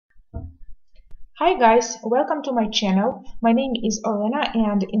Hi guys, welcome to my channel. My name is Olena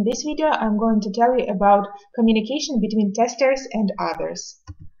and in this video I'm going to tell you about communication between testers and others.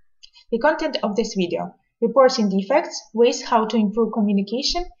 The content of this video: reporting defects, ways how to improve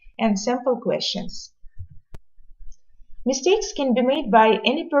communication, and sample questions. Mistakes can be made by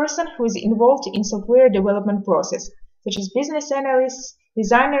any person who is involved in software development process, such as business analysts,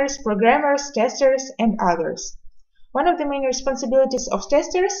 designers, programmers, testers, and others. One of the main responsibilities of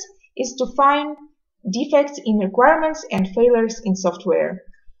testers is to find defects in requirements and failures in software.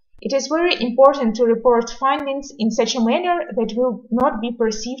 It is very important to report findings in such a manner that will not be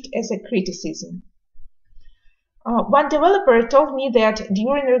perceived as a criticism. One developer told me that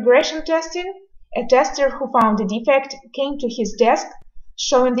during regression testing, a tester who found a defect came to his desk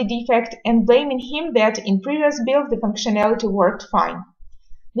showing the defect and blaming him that in previous build the functionality worked fine.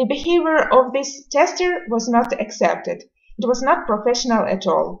 The behavior of this tester was not accepted. It was not professional at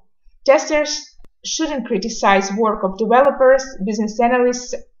all. Testers shouldn't criticize work of developers, business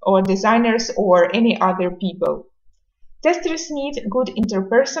analysts, or designers, or any other people. Testers need good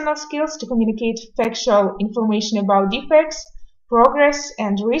interpersonal skills to communicate factual information about defects, progress,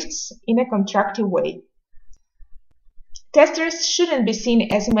 and risks in a constructive way. Testers shouldn't be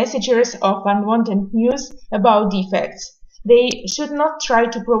seen as messengers of unwanted news about defects. They should not try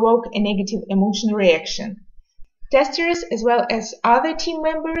to provoke a negative emotional reaction. Testers, as well as other team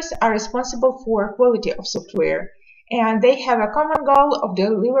members, are responsible for quality of software, and they have a common goal of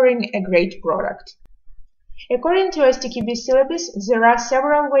delivering a great product. According to ISTQB syllabus, there are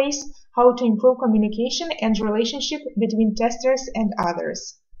several ways how to improve communication and relationship between testers and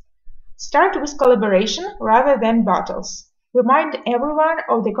others. Start with collaboration rather than battles. Remind everyone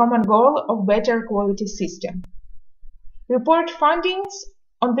of the common goal of better quality system. Report findings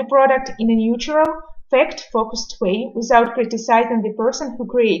on the product in a neutral, fact-focused way without criticizing the person who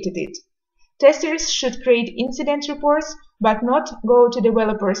created it. Testers should create incident reports but not go to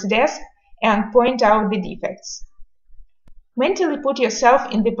developer's desk and point out the defects. Mentally put yourself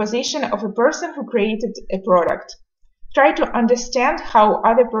in the position of a person who created a product. Try to understand how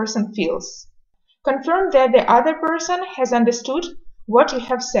other person feels. Confirm that the other person has understood what you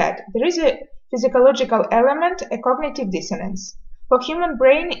have said. There is a physiological element, a cognitive dissonance. For human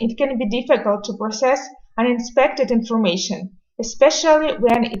brain, it can be difficult to process unexpected information, especially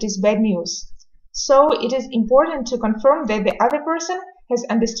when it is bad news. So it is important to confirm that the other person has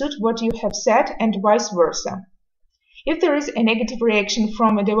understood what you have said and vice versa. If there is a negative reaction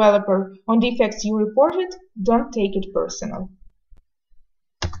from a developer on defects you reported, don't take it personal.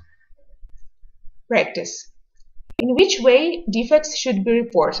 Practice. In which way defects should be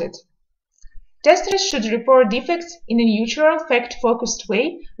reported? Testers should report defects in a neutral, fact-focused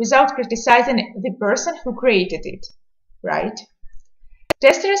way without criticizing the person who created it. Right?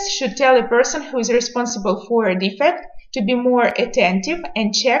 Testers should tell a person who is responsible for a defect to be more attentive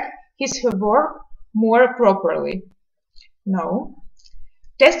and check his or her work more properly. No.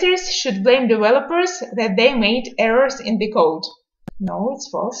 Testers should blame developers that they made errors in the code. No, it's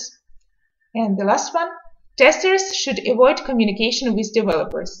false. And the last one, testers should avoid communication with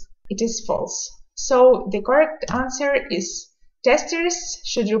developers. It is false. So the correct answer is testers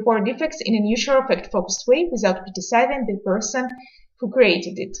should report defects in a neutral, fact-focused way without criticizing the person who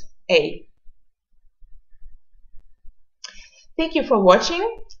created it. A. Thank you for watching.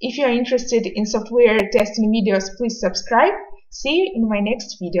 If you are interested in software testing videos, please subscribe. See you in my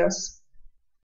next videos.